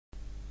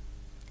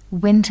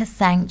Winter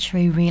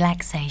Sanctuary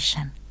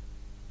Relaxation.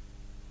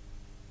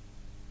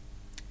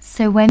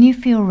 So when you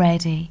feel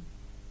ready,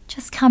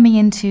 just coming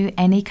into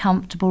any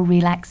comfortable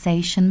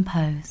relaxation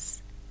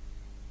pose,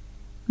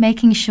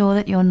 making sure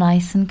that you're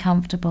nice and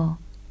comfortable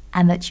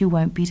and that you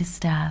won't be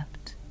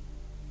disturbed.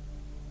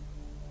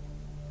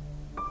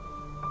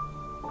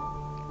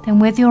 Then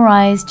with your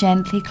eyes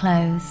gently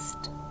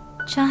closed,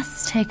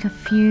 just take a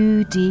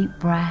few deep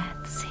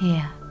breaths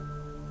here.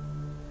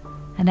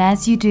 And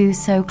as you do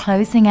so,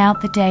 closing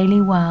out the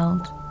daily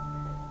world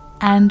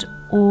and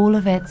all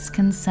of its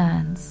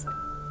concerns,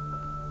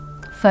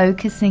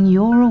 focusing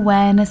your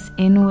awareness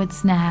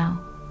inwards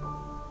now,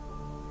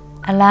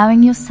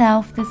 allowing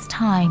yourself this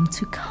time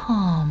to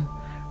calm,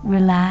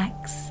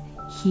 relax,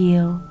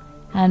 heal,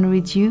 and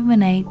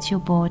rejuvenate your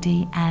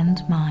body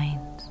and mind.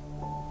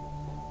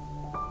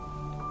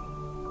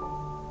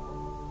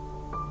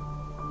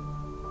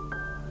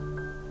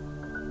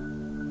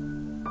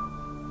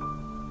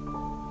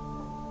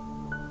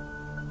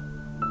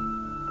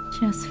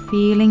 Just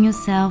feeling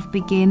yourself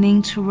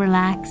beginning to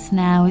relax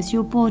now as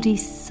your body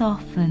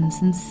softens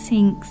and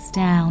sinks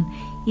down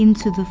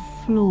into the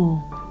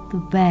floor, the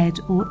bed,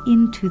 or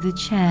into the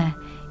chair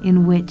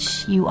in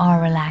which you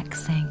are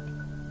relaxing.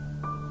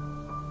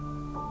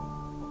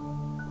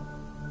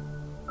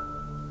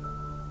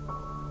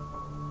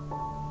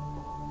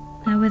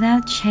 Now,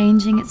 without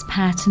changing its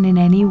pattern in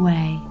any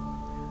way,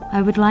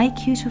 I would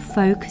like you to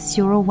focus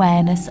your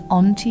awareness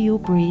onto your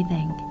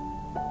breathing.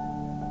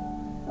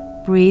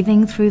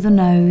 Breathing through the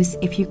nose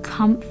if you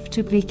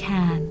comfortably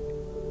can,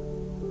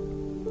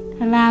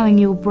 allowing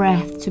your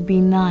breath to be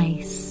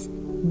nice,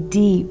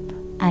 deep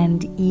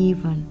and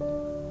even,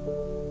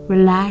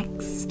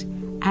 relaxed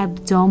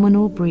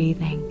abdominal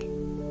breathing.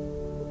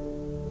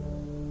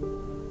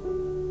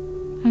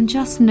 And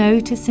just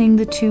noticing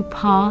the two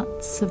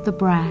parts of the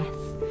breath,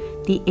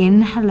 the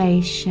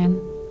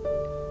inhalation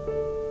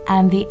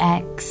and the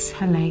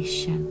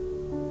exhalation.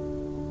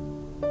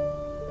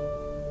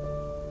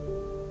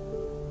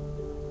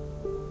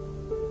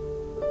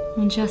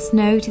 And just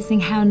noticing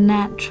how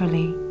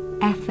naturally,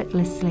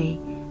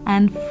 effortlessly,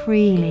 and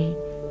freely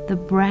the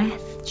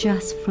breath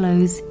just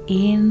flows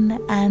in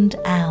and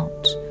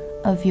out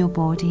of your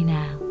body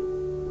now.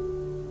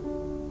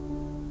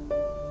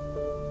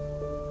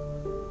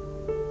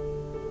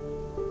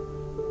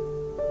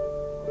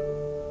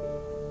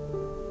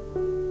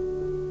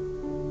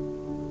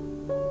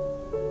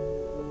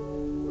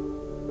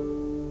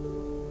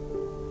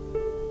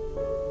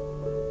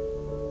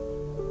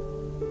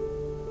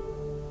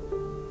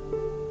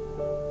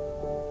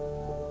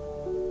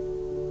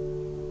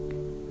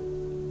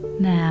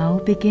 Now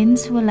begin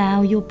to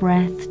allow your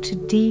breath to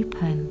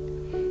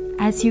deepen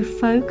as you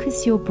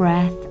focus your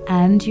breath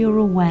and your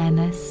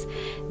awareness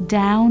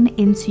down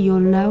into your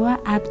lower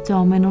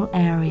abdominal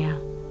area.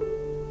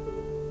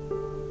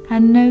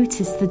 And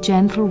notice the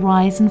gentle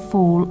rise and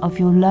fall of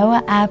your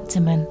lower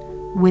abdomen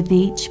with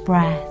each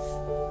breath.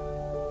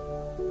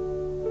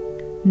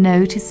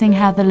 Noticing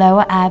how the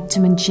lower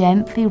abdomen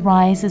gently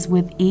rises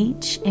with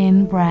each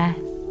in-breath,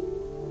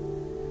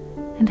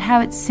 and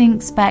how it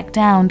sinks back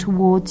down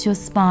towards your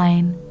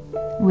spine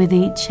with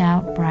each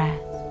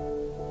out-breath.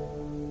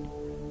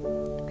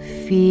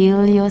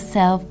 Feel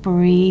yourself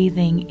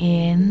breathing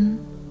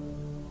in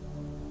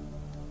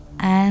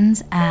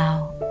and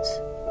out,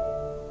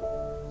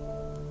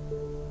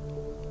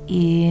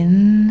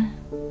 in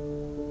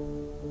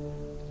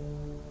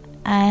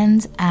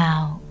and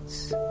out,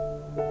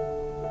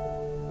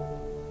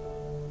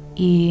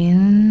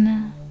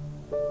 in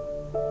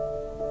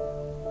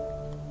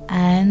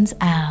and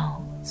out.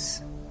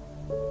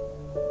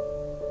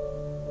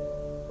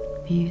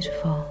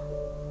 Beautiful.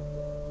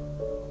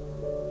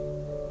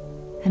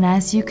 And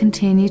as you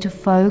continue to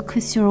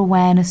focus your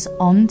awareness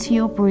onto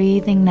your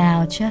breathing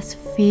now, just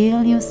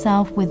feel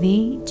yourself with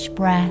each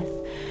breath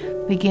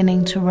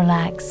beginning to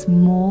relax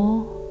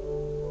more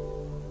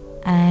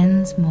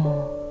and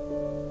more.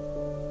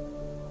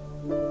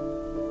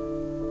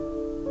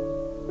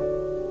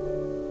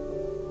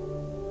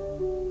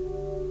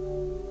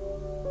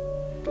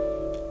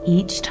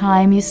 Each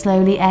time you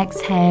slowly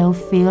exhale,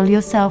 feel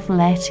yourself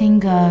letting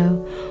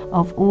go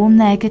of all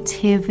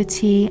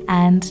negativity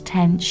and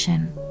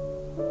tension.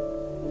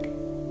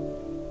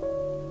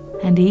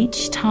 And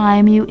each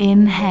time you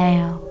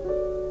inhale,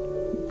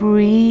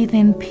 breathe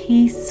in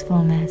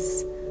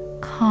peacefulness,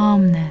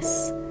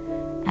 calmness,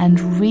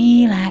 and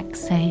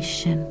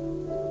relaxation,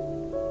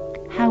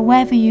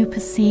 however you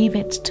perceive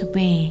it to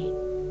be,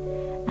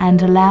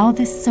 and allow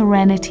this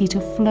serenity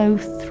to flow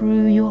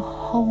through your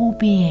whole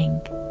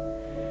being,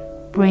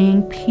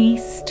 bringing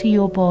peace to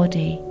your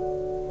body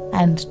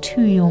and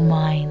to your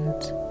mind.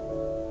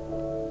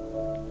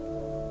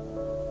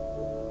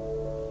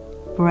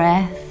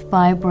 Breath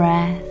by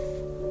breath,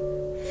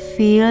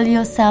 feel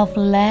yourself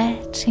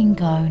letting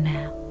go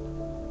now.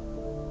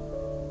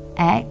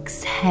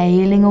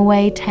 Exhaling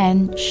away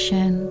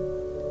tension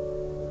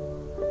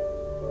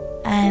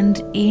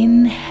and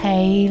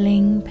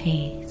inhaling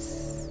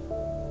peace.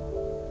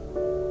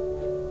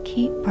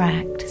 Keep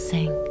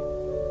practicing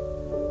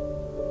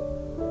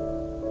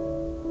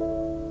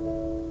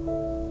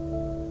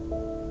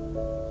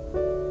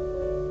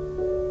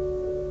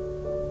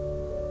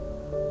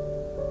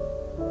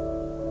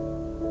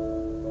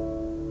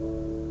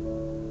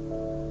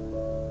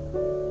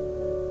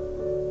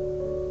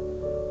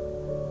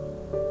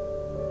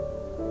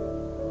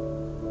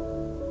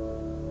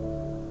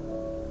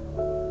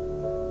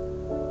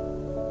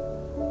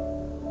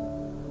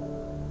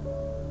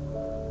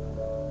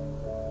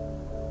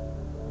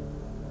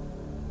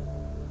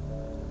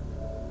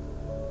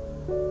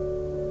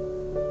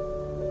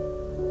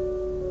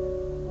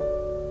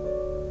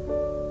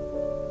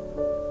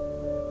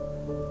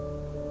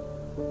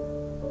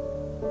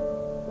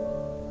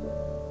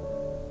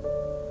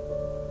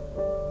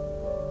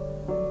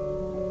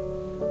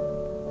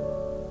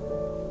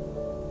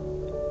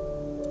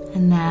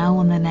And now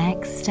on the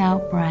next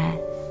out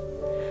breath,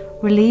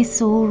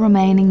 release all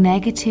remaining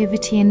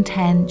negativity and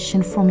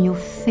tension from your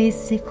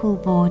physical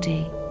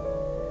body,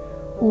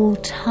 all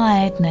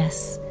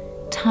tiredness,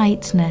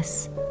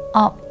 tightness,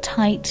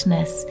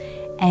 uptightness,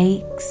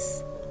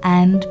 aches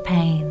and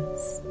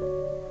pains.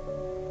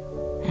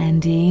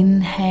 And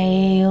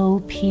inhale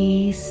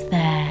peace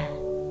there,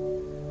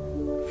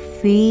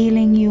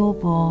 feeling your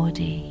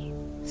body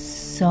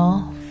softening,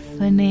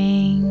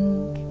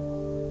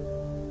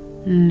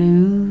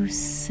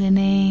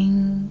 loosening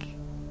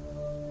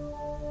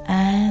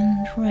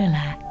and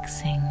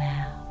relaxing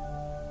now.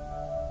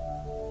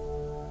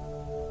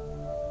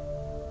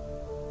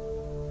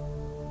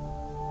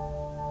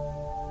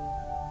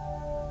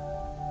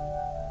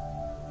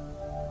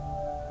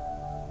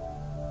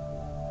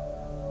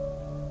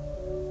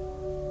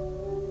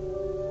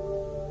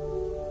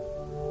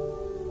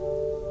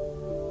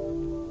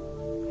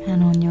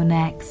 And on your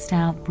next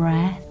out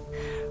breath,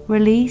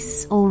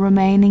 release all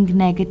remaining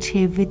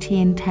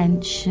negativity and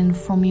tension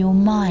from your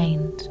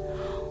mind,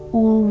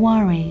 all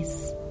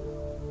worries,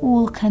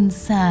 all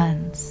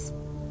concerns.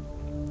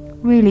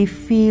 Really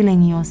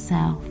feeling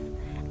yourself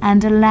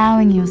and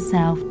allowing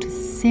yourself to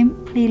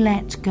simply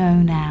let go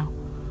now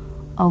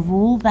of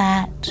all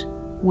that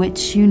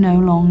which you no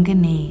longer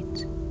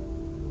need.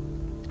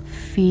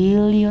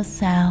 Feel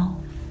yourself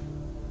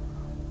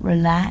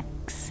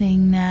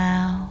relaxing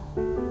now.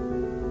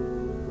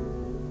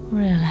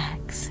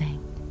 Relaxing.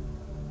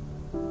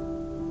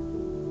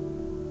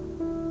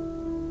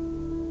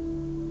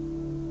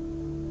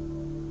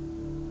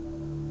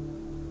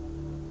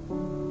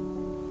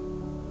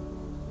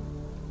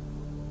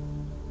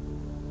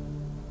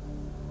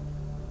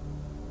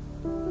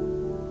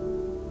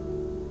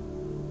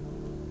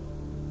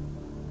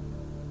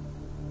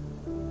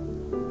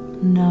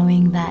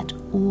 Knowing that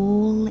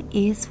all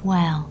is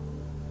well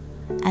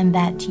and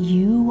that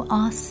you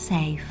are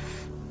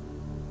safe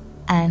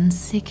and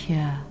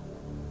secure.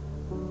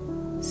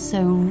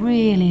 So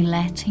really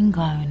letting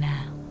go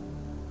now.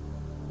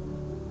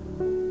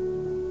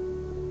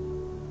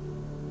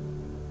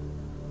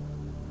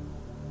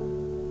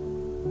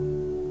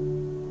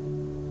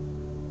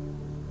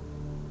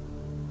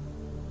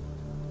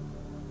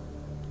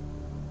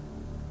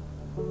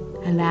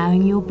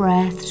 Allowing your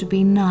breath to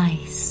be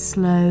nice,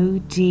 slow,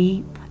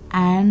 deep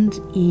and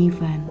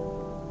even.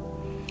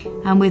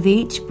 And with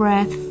each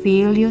breath,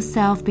 feel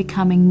yourself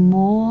becoming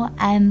more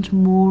and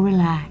more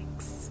relaxed.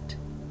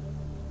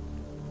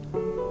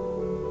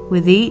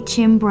 With each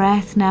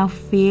in-breath, now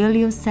feel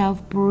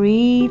yourself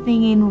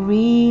breathing in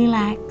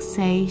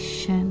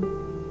relaxation.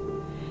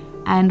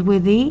 And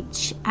with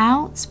each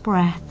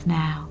out-breath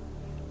now,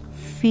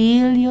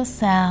 feel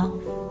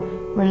yourself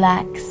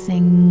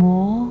relaxing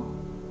more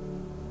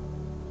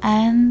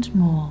and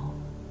more.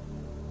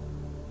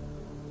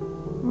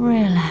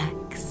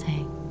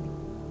 Relaxing.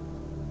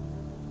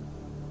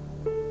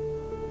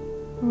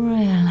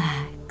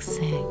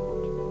 Relaxing.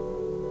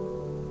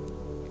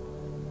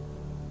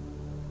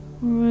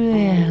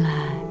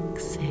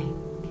 Relaxing.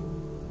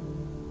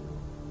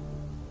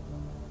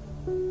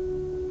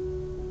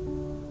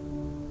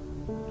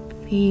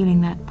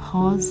 Feeling that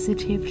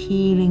positive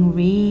healing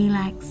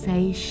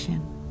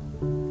relaxation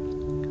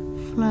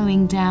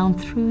flowing down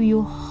through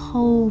your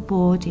whole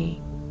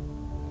body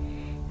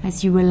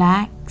as you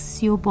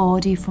relax your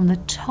body from the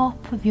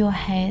top of your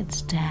head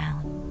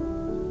down.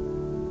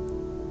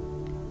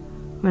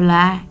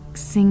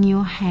 Relaxing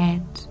your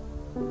head,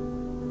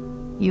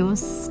 your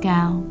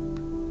scalp,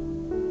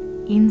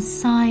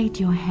 inside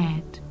your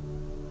head,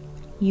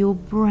 your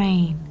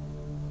brain,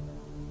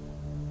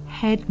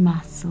 head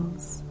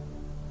muscles,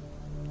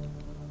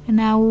 and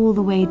now all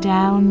the way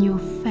down your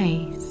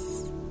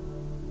face,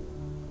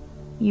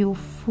 your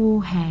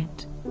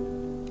forehead,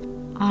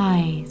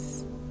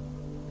 eyes,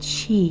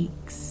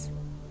 cheeks,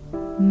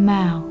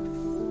 mouth,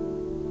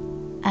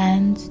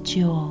 and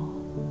jaw.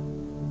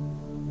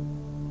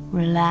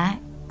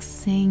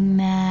 Relaxing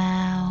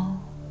now.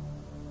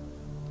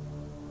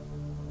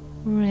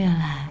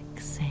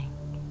 Relaxing.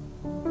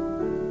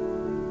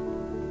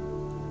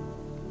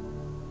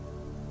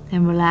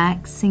 Then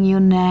relaxing your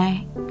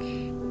neck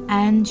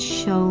and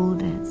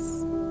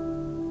shoulders,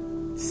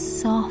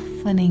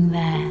 softening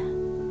there.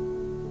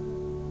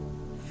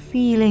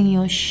 Feeling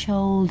your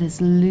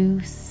shoulders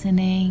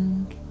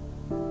loosening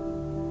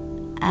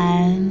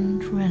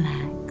and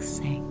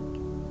relaxing.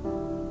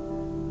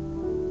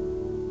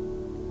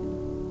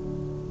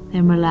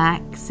 Then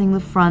relaxing the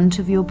front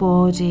of your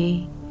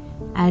body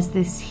as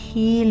this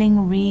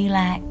healing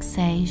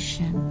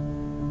relaxation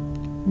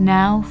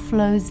now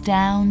flows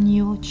down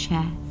your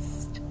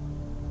chest,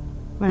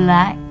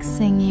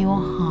 relaxing your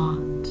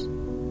heart,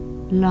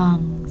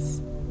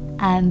 lungs,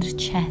 and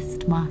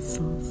chest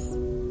muscles.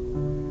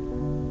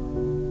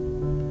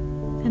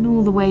 And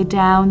all the way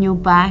down your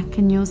back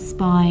and your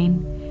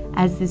spine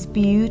as this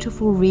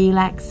beautiful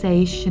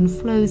relaxation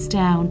flows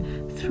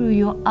down through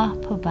your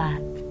upper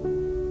back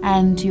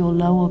and your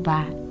lower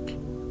back.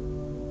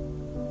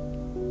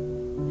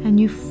 And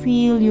you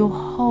feel your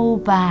whole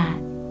back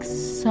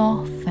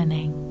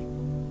softening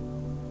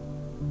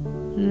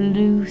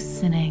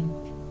loosening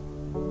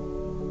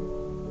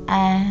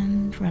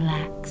and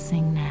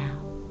relaxing now.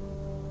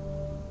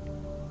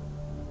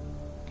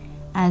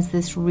 As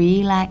this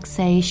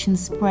relaxation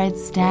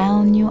spreads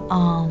down your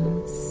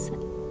arms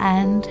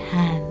and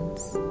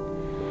hands,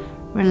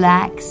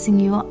 relaxing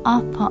your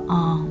upper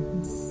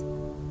arms,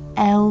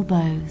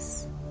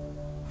 elbows,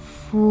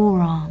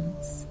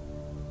 forearms,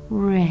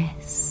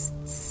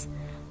 wrists,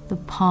 the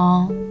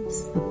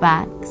palms, the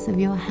backs of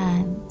your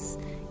hands,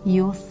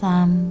 your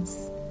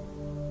thumbs,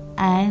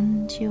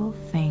 and your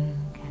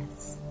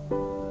fingers.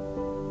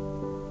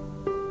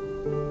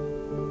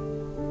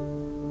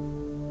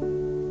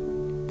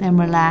 Then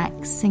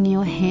relaxing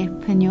your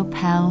hip and your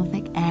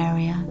pelvic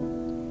area,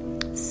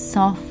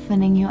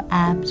 softening your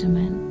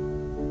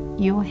abdomen,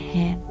 your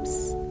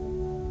hips,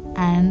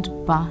 and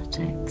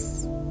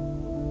buttocks.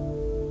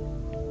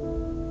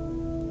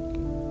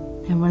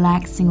 Then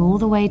relaxing all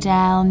the way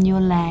down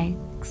your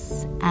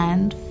legs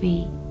and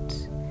feet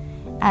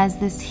as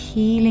this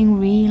healing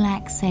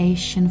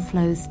relaxation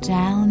flows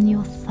down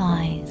your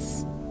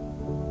thighs,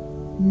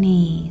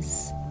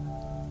 knees,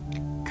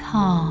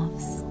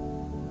 calves,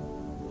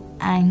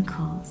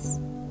 ankles,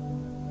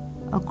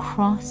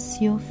 across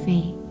your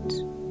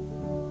feet,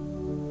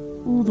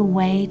 all the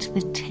way to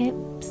the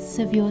tips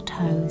of your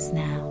toes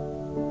now.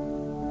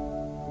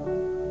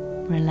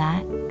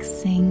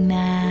 Relaxing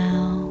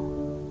now,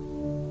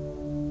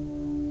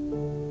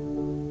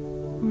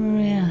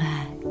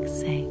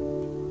 relaxing.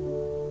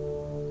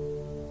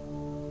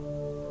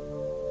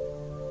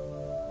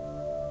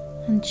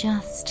 And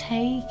just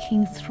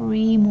taking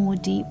 3 more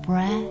deep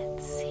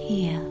breaths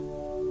here.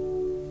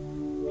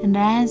 And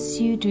as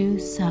you do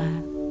so,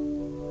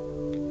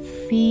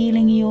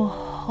 feeling your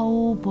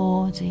whole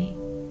body,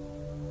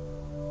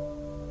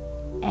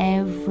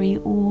 every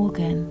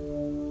organ,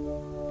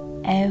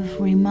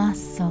 every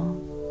muscle,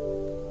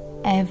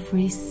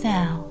 every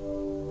cell,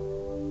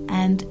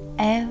 and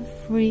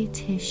every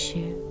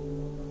tissue,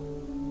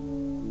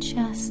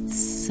 just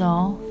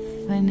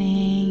softening,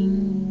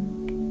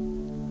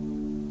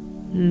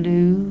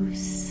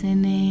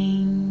 loosening,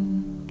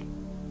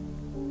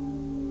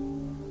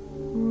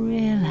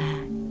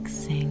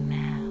 relaxing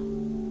now,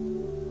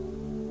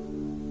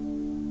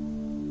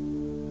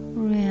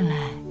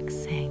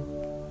 relaxing.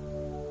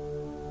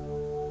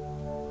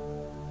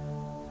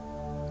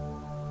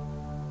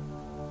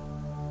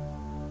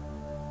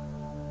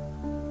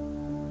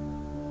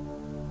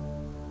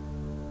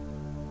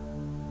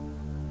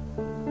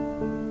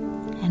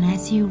 And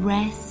as you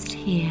rest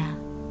here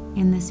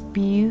in this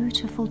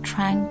beautiful,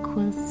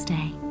 tranquil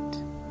state,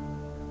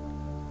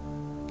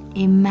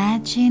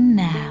 imagine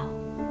now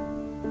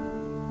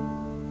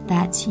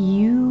that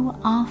you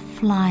are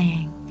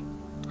flying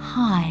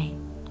high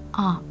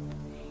up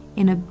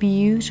in a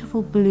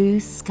beautiful blue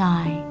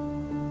sky,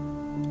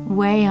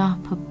 way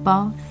up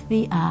above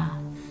the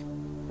earth,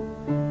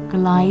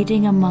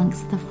 gliding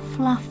amongst the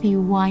fluffy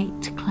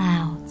white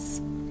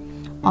clouds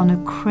on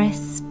a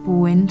crisp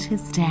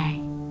winter's day.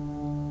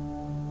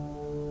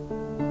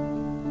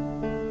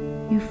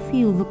 You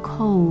feel the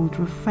cold,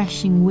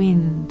 refreshing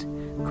wind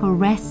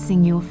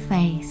caressing your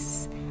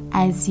face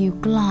as you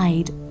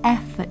glide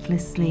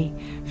effortlessly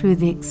through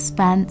the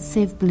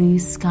expansive blue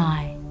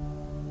sky.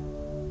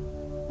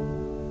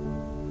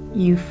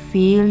 You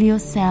feel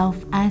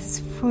yourself as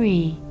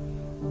free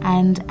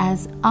and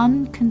as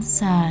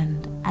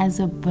unconcerned as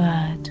a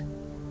bird,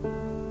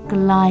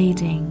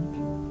 gliding,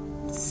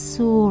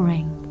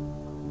 soaring,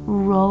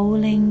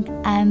 rolling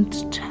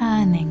and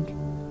turning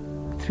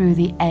through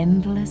the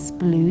endless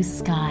blue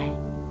sky.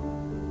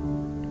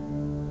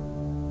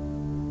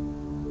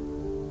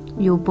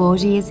 Your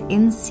body is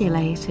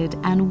insulated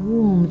and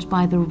warmed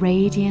by the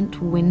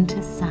radiant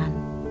winter sun,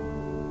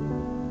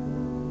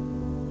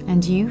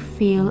 and you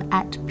feel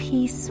at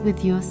peace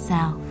with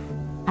yourself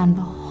and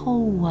the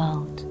whole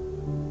world,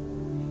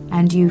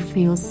 and you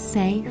feel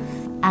safe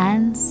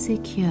and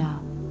secure,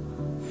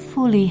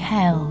 fully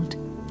held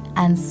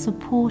and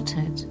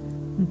supported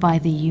by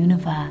the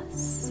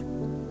universe.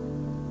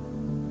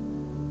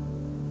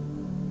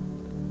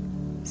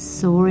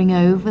 Soaring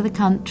over the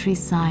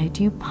countryside,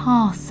 you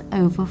pass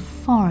over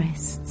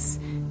forests,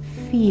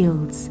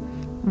 fields,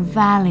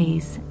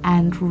 valleys,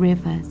 and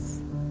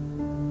rivers.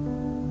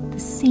 The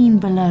scene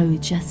below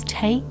just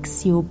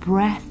takes your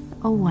breath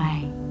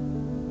away.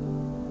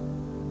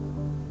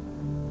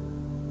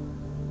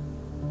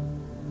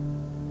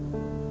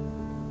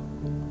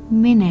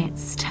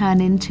 Minutes turn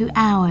into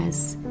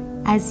hours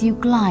as you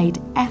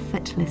glide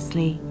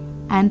effortlessly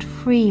and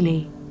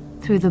freely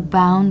through the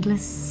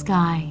boundless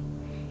sky,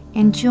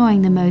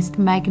 enjoying the most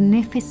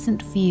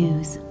magnificent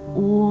views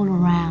all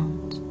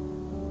around.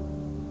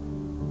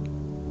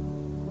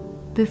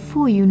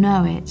 Before you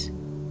know it,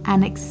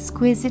 an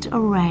exquisite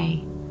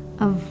array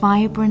of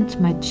vibrant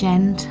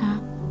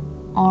magenta,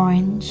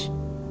 orange,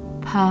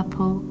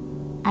 purple,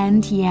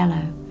 and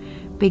yellow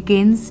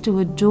begins to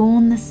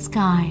adorn the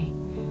sky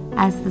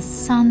as the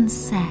sun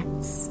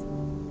sets,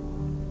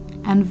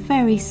 and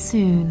very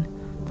soon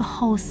the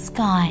whole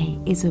sky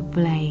is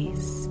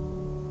ablaze.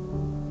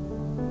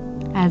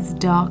 as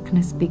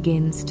darkness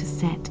begins to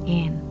set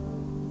in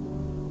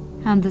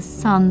and the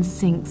sun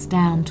sinks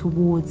down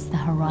towards the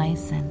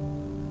horizon.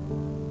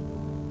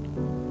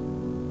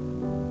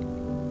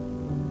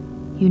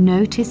 You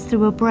notice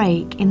through a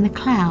break in the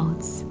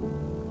clouds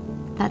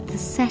that the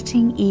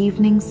setting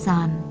evening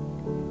sun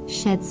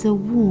sheds a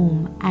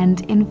warm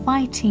and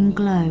inviting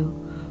glow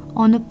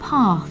on a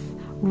path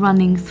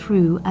running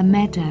through a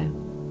meadow,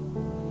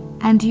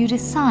 and you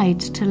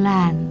decide to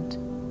land.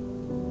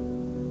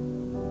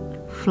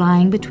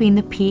 Flying between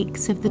the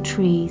peaks of the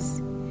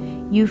trees,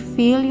 you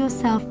feel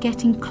yourself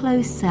getting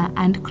closer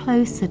and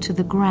closer to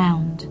the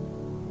ground,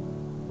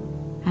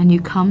 and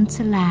you come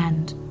to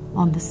land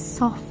on the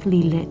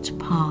softly lit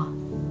path.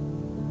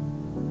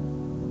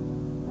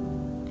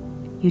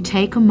 You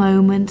take a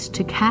moment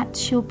to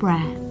catch your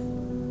breath,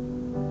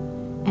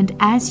 and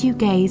as you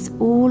gaze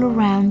all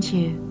around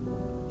you,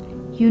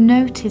 you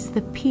notice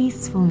the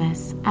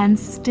peacefulness and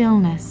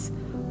stillness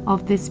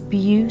of this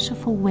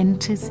beautiful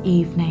winter's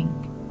evening.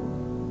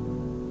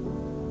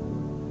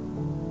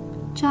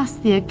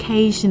 Just the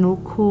occasional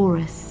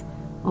chorus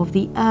of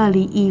the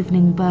early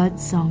evening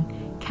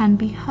birdsong can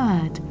be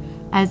heard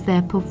as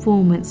their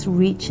performance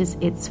reaches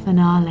its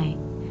finale,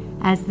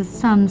 as the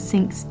sun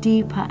sinks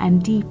deeper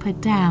and deeper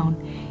down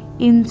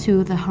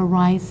into the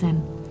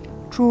horizon,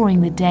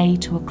 drawing the day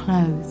to a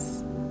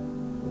close.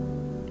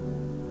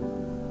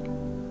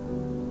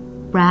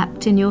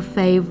 Wrapped in your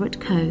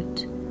favorite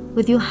coat,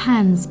 with your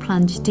hands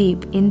plunged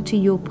deep into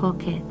your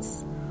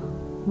pockets,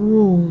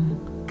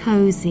 warm,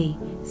 cozy,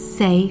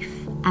 safe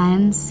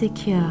and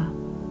secure,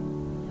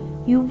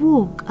 you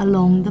walk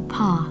along the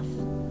path,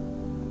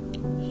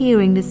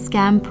 hearing the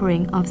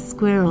scampering of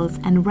squirrels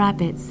and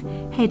rabbits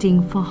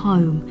heading for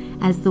home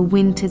as the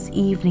winter's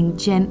evening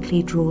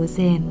gently draws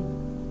in.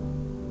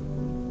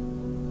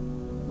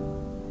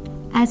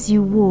 As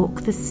you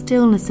walk, the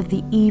stillness of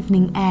the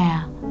evening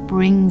air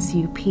brings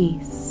you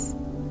peace.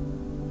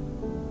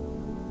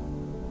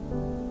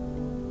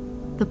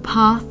 The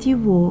path you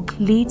walk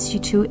leads you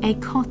to a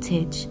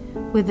cottage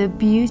with a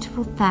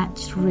beautiful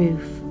thatched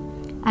roof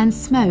and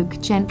smoke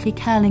gently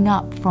curling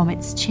up from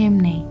its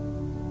chimney.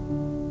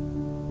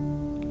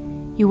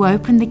 You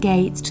open the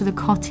gates to the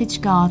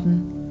cottage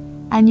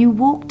garden and you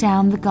walk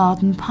down the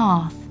garden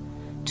path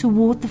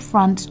toward the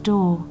front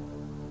door,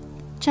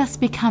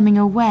 just becoming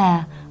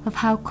aware of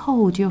how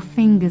cold your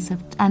fingers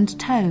and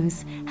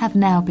toes have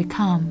now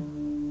become.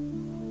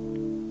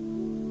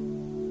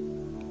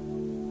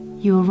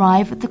 You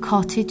arrive at the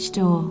cottage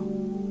door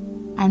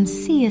and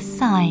see a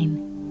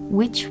sign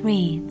which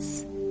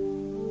reads,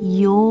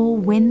 "Your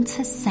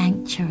Winter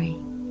Sanctuary."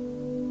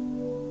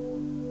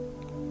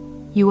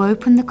 You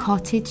open the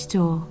cottage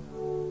door,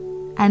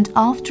 and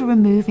after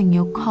removing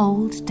your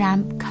cold,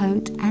 damp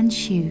coat and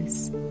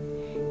shoes,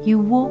 you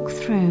walk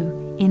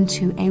through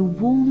into a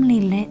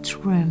warmly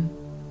lit room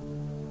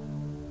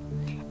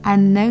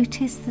and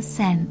notice the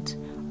scent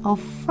of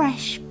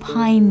fresh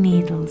pine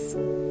needles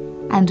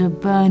and a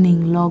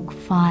burning log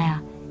fire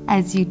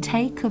as you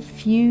take a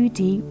few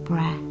deep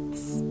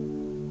breaths.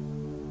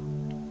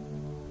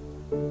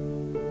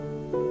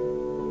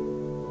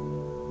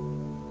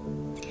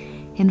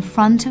 In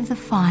front of the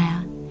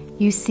fire,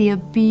 you see a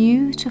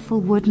beautiful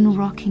wooden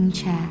rocking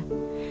chair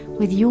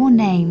with your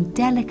name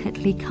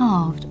delicately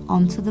carved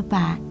onto the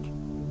back.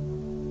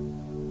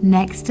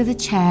 Next to the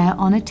chair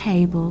on a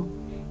table,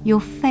 your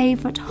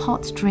favorite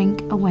hot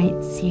drink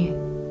awaits you.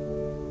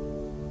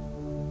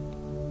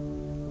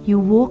 You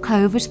walk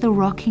over to the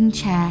rocking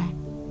chair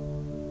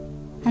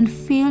and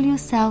feel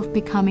yourself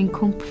becoming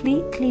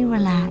completely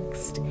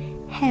relaxed,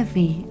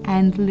 heavy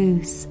and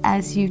loose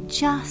as you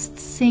just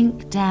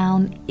sink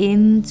down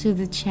into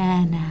the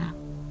chair now.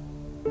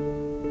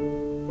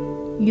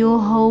 Your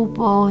whole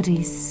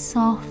body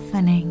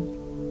softening,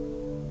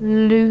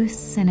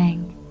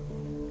 loosening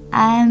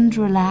and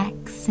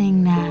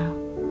relaxing now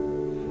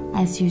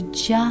as you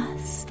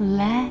just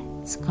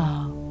let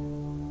go.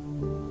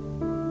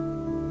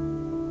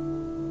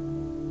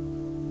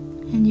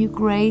 And you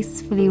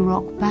gracefully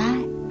rock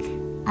back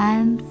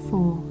and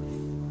forth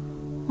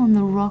on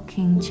the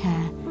rocking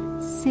chair,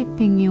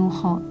 sipping your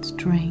hot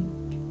drink.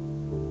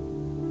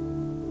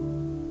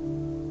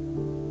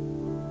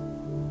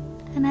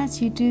 And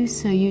as you do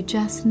so, you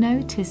just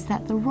notice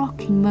that the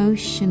rocking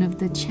motion of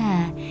the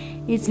chair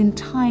is in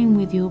time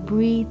with your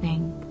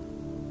breathing.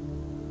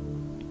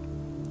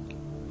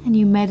 And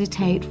you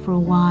meditate for a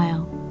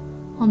while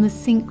on the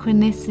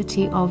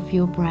synchronicity of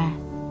your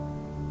breath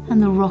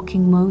and the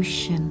rocking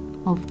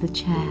motion of the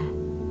chair.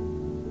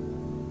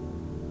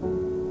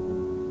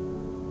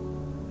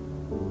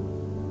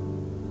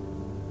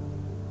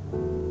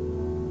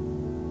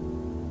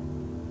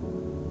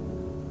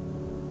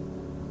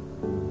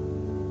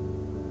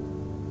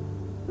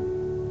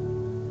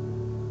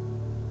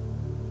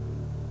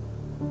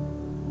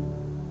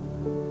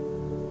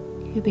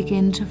 You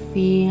begin to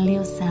feel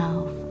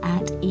yourself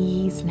at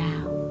ease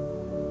now,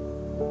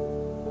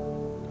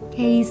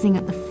 gazing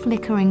at the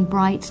flickering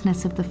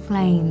brightness of the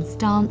flames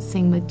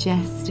dancing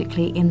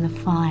majestically in the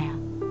fire.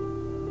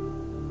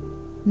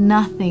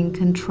 Nothing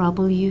can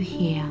trouble you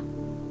here.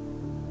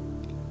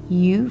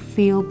 You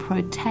feel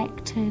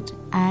protected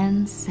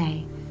and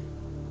safe.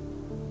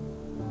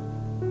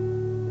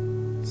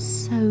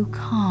 So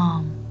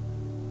calm,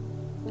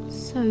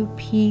 so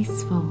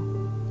peaceful,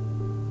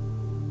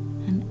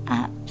 and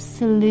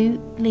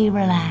absolutely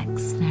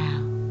relaxed now.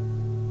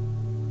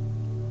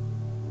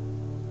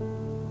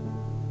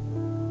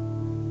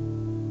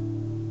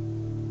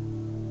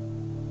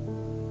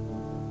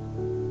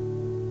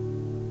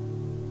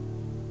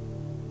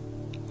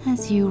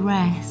 As you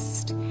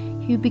rest,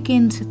 you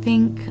begin to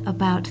think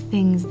about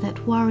things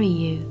that worry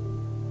you,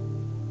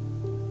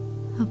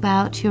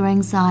 about your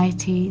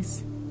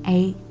anxieties,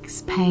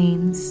 aches,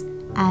 pains,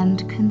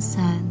 and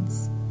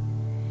concerns.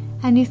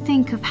 And you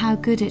think of how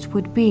good it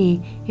would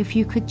be if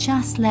you could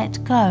just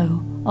let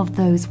go of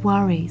those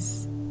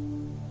worries.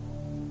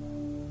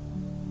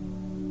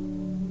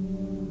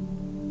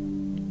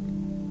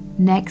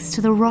 Next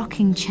to the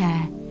rocking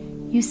chair,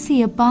 you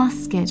see a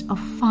basket of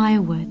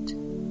firewood.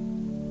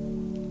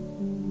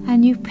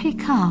 And you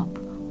pick up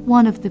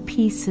one of the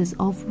pieces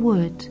of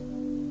wood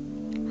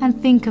and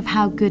think of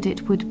how good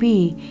it would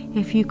be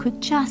if you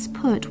could just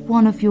put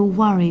one of your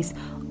worries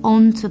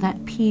onto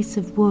that piece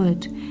of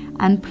wood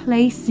and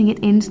placing it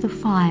into the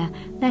fire,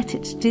 let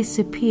it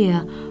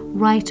disappear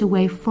right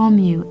away from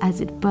you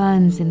as it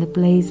burns in the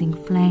blazing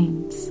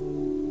flames.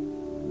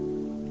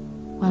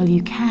 Well,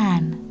 you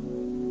can,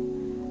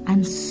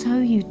 and so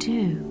you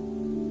do.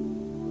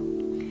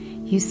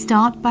 You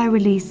start by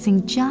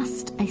releasing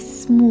just a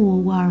small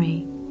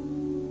worry,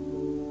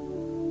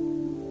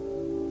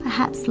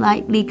 perhaps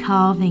lightly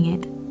carving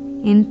it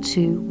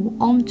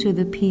onto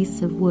the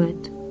piece of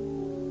wood.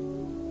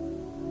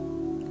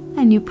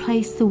 Then you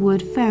place the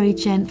wood very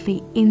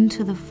gently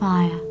into the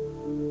fire,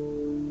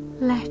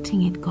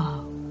 letting it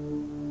go.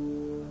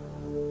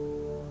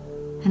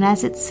 And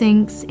as it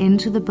sinks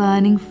into the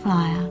burning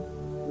fire,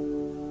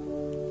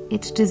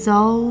 it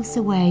dissolves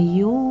away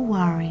your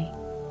worry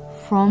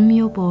from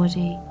your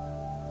body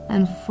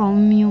and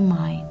from your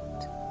mind.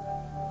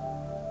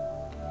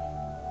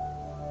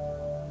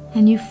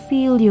 And you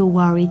feel your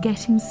worry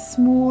getting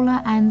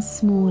smaller and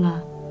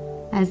smaller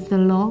as the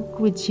log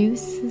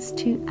reduces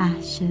to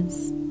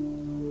ashes.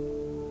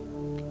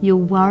 Your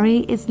worry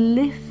is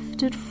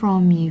lifted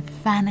from you,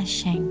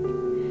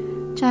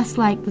 vanishing, just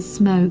like the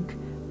smoke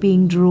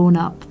being drawn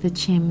up the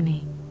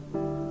chimney.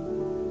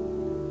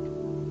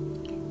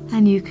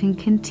 And you can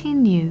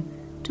continue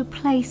to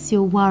place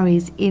your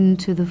worries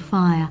into the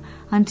fire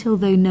until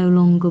they no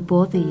longer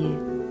bother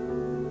you.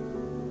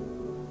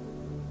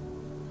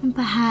 And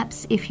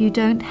perhaps if you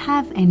don't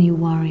have any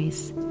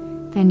worries,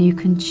 then you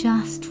can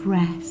just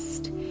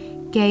rest,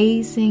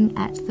 gazing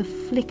at the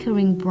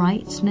flickering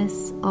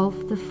brightness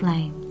of the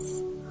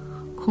flames,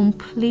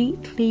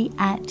 completely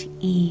at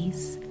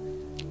ease,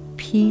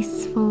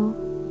 peaceful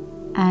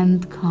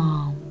and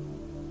calm,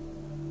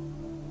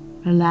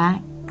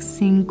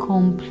 relaxing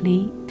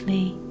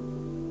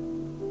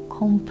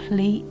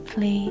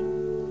completely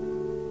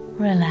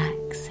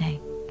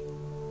relaxing.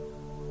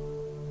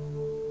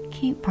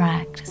 Keep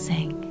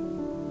practicing.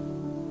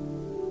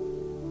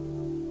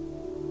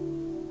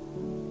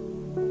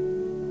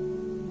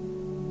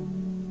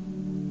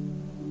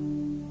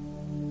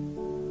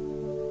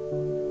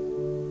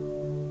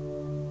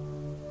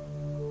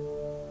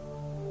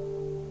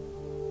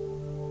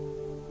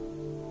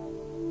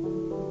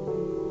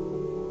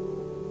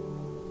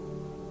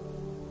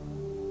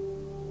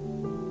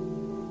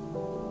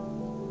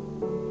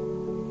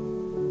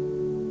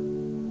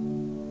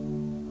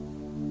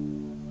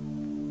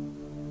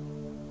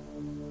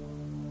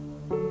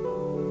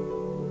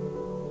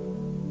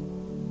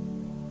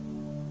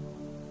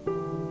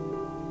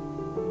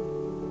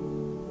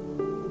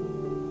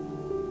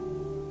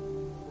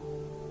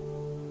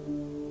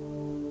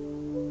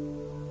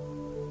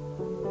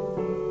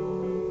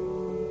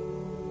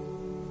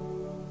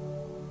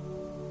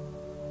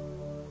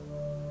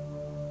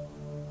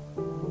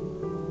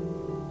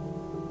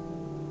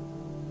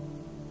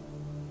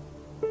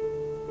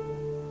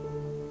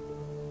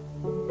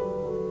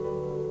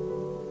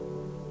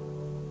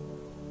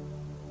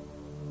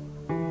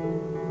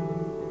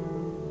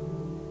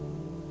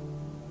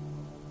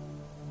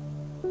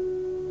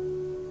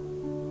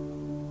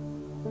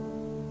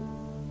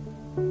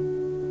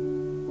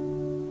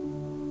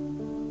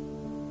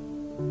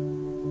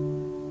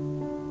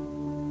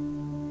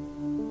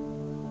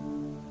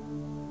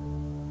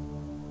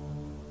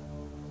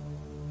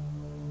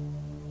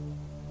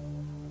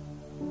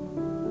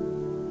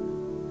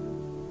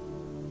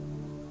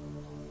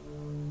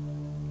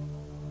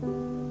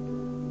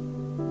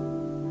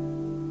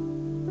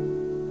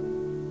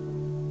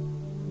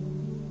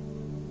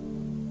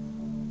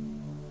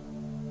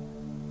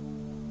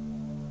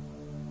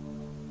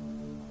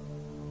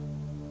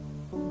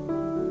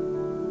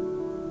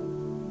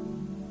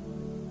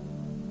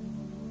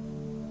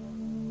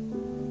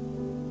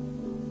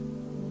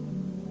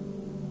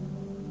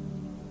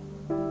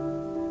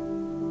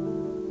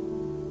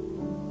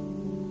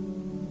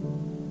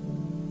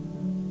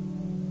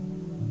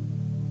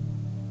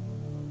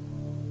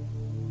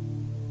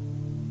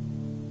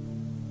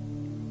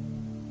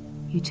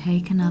 You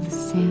take another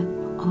sip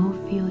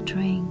of your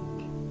drink,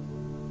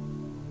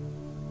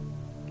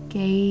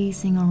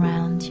 gazing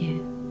around you.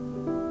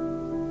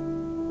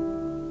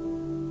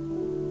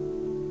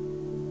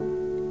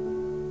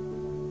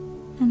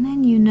 And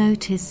then you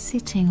notice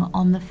sitting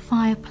on the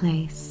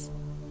fireplace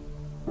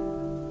a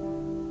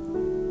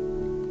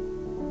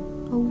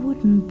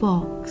wooden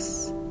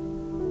box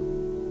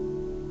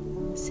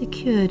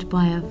secured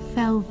by a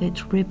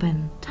velvet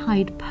ribbon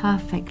tied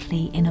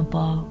perfectly in a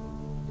bow.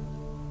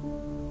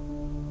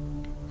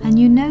 And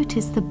you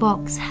notice the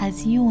box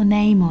has your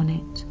name on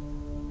it.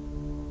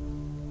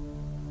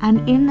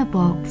 And in the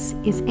box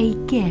is a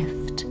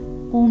gift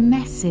or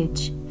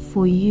message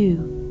for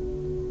you.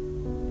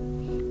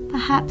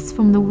 Perhaps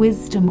from the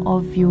wisdom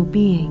of your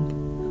being,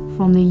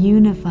 from the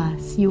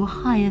universe, your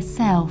higher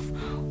self,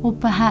 or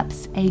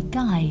perhaps a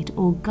guide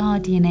or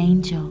guardian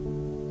angel.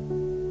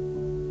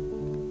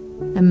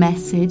 The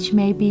message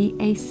may be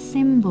a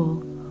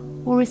symbol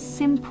or a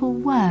simple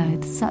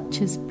word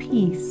such as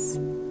peace,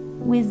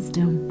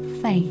 wisdom,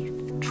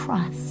 faith,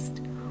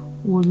 trust,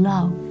 or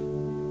love,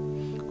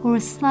 or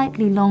a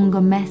slightly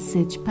longer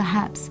message,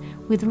 perhaps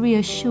with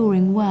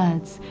reassuring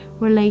words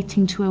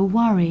relating to a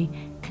worry,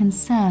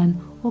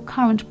 concern, or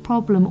current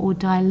problem or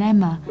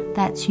dilemma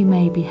that you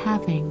may be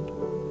having.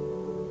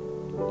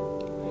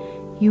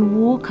 You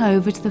walk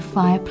over to the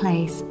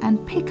fireplace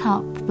and pick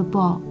up the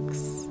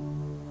box.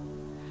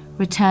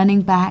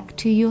 Returning back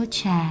to your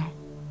chair,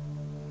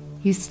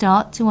 you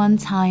start to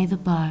untie the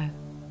bow.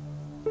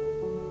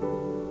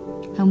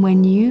 And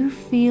when you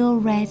feel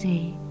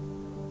ready,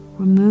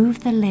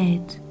 remove the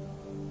lid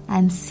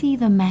and see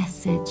the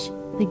message,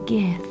 the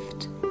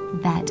gift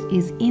that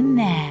is in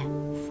there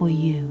for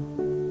you.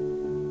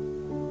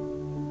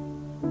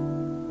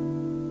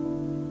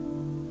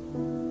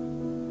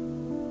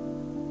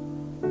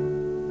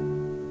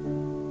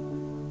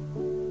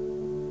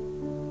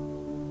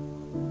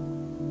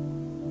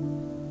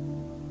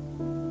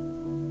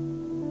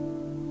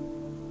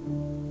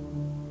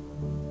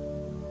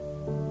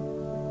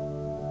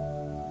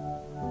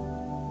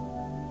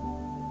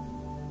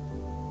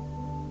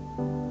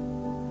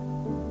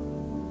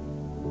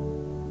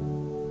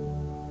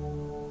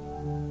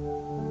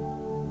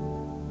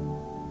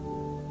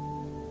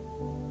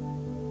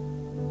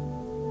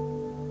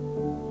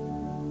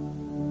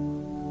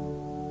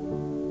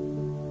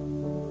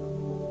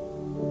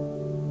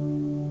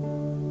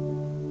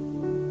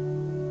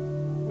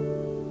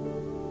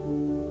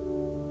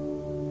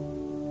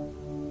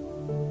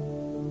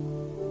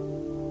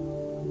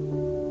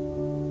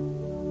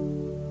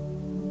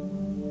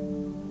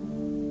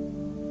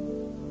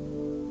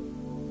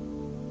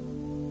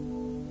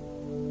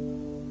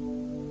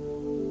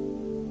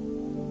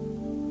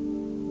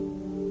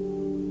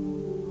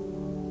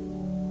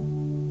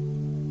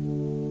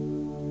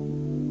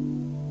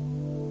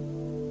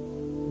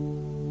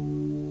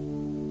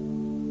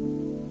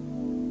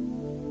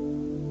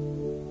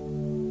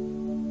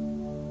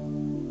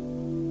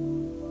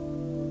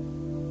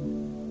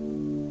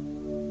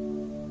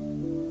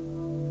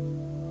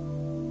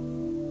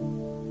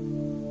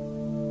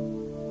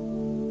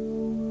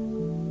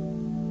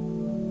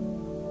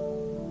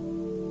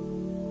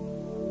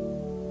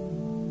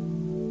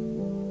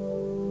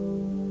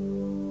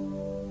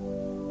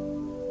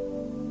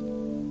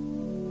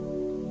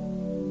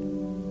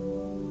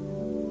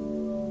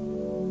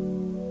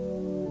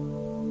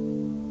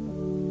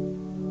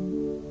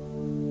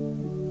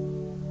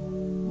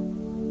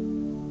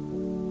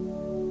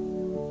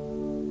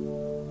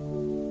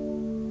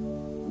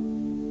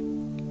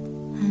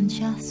 And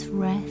just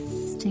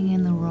resting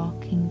in the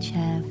rocking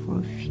chair for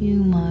a few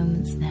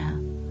moments now,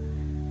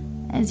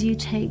 as you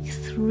take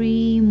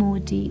 3 more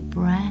deep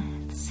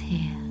breaths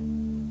here,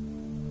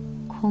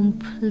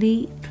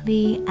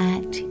 completely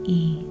at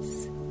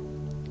ease,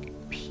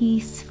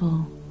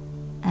 peaceful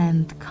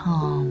and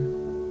calm,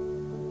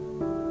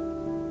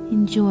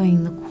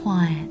 enjoying the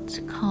quiet,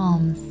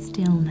 calm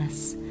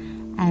stillness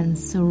and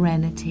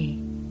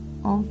serenity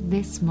of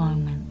this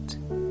moment.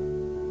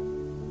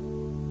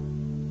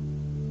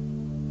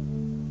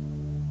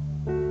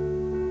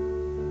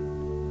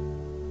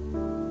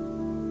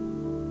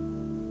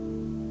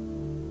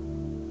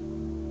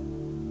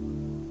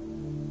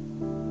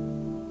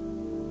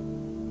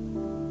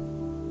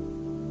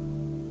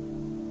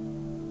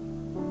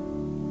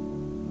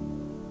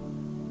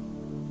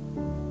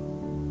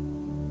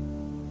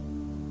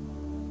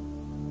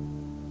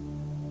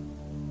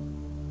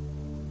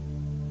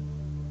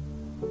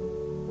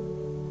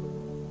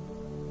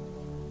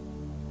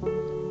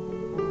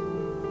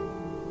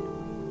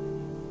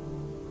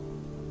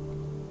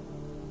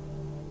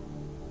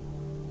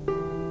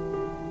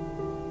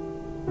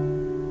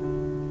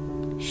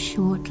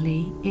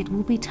 Shortly, it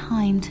will be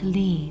time to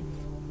leave.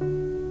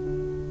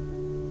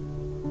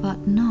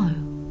 But know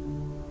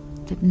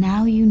that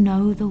now you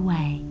know the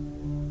way.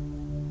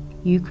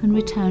 You can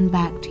return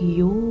back to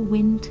your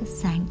winter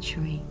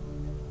sanctuary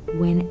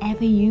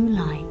whenever you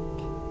like.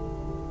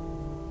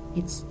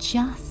 It's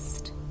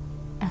just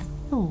a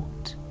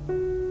thought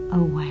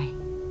away.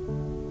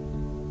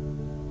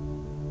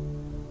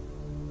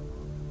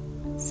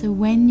 So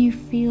when you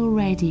feel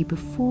ready,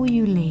 before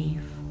you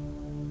leave,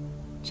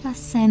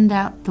 just send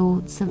out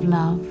thoughts of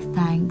love,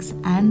 thanks,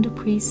 and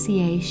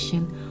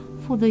appreciation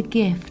for the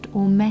gift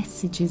or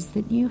messages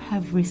that you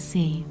have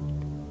received.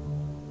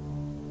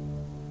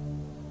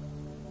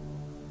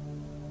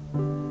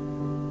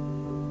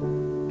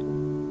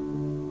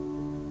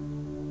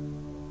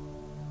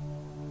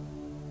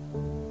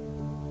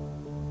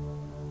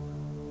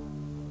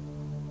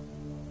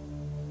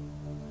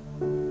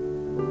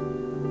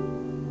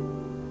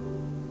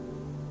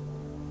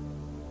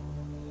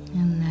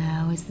 And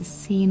now, as the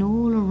scene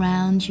all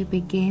around you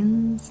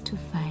begins to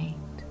fade,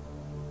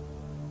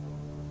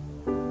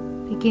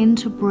 begin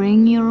to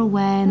bring your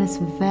awareness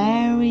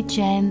very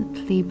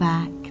gently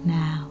back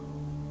now.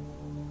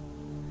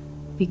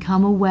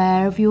 Become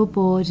aware of your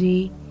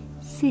body,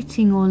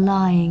 sitting or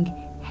lying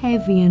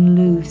heavy and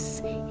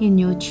loose in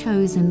your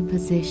chosen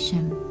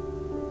position.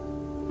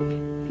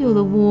 Feel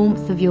the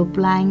warmth of your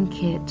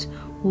blanket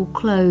or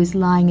clothes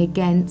lying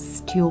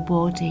against your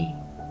body.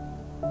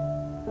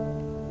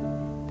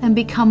 Then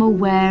become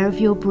aware of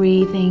your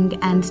breathing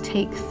and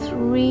take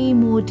 3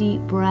 more deep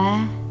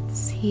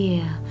breaths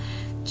here,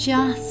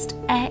 just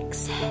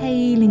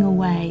exhaling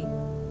away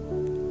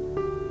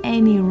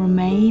any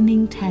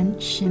remaining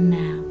tension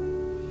now,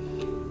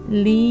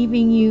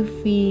 leaving you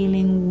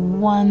feeling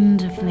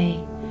wonderfully,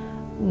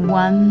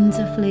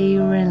 wonderfully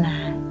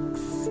relaxed.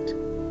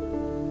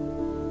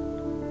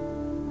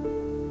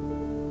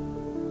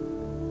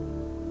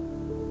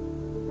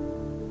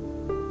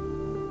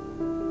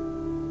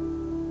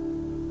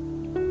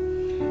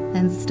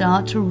 Then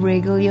start to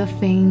wriggle your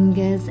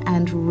fingers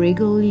and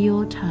wriggle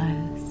your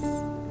toes.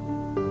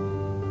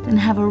 Then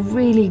have a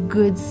really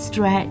good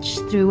stretch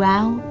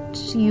throughout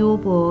your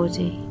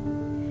body.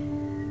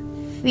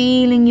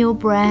 Feeling your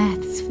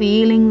breaths,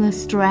 feeling the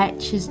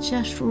stretch is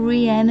just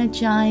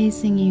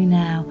re-energizing you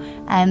now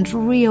and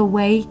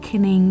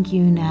reawakening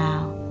you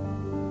now.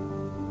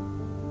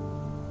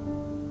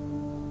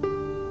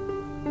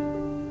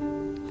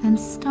 Then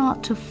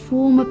start to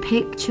form a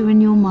picture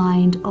in your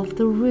mind of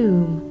the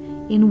room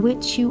in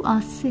which you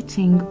are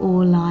sitting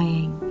or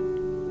lying.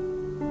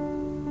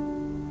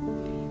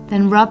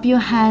 Then rub your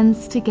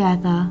hands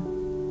together,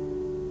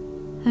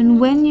 and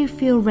when you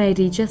feel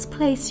ready, just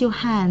place your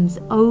hands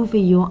over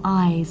your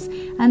eyes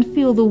and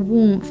feel the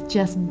warmth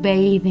just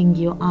bathing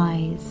your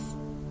eyes.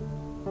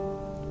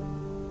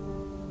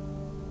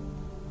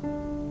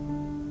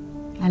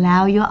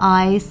 Allow your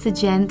eyes to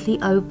gently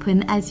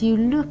open as you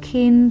look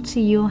into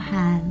your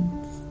hands.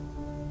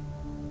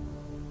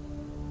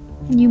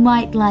 And you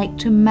might like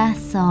to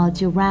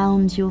massage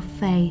around your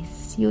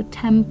face, your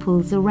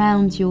temples,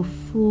 around your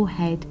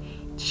forehead,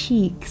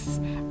 cheeks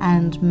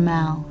and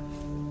mouth,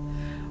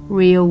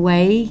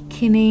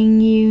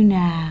 reawakening you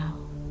now.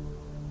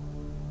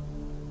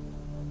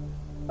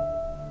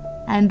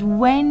 And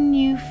when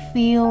you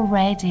feel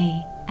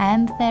ready,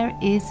 and there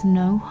is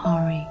no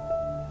hurry,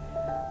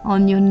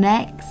 on your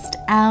next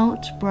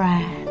out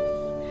breath,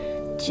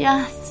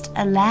 just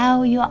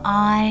allow your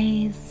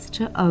eyes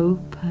to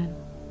open.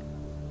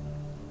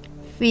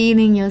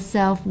 Feeling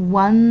yourself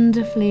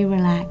wonderfully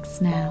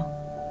relaxed now,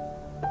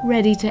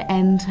 ready to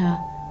enter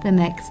the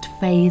next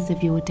phase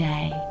of your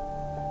day.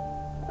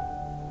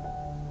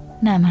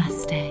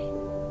 Namaste.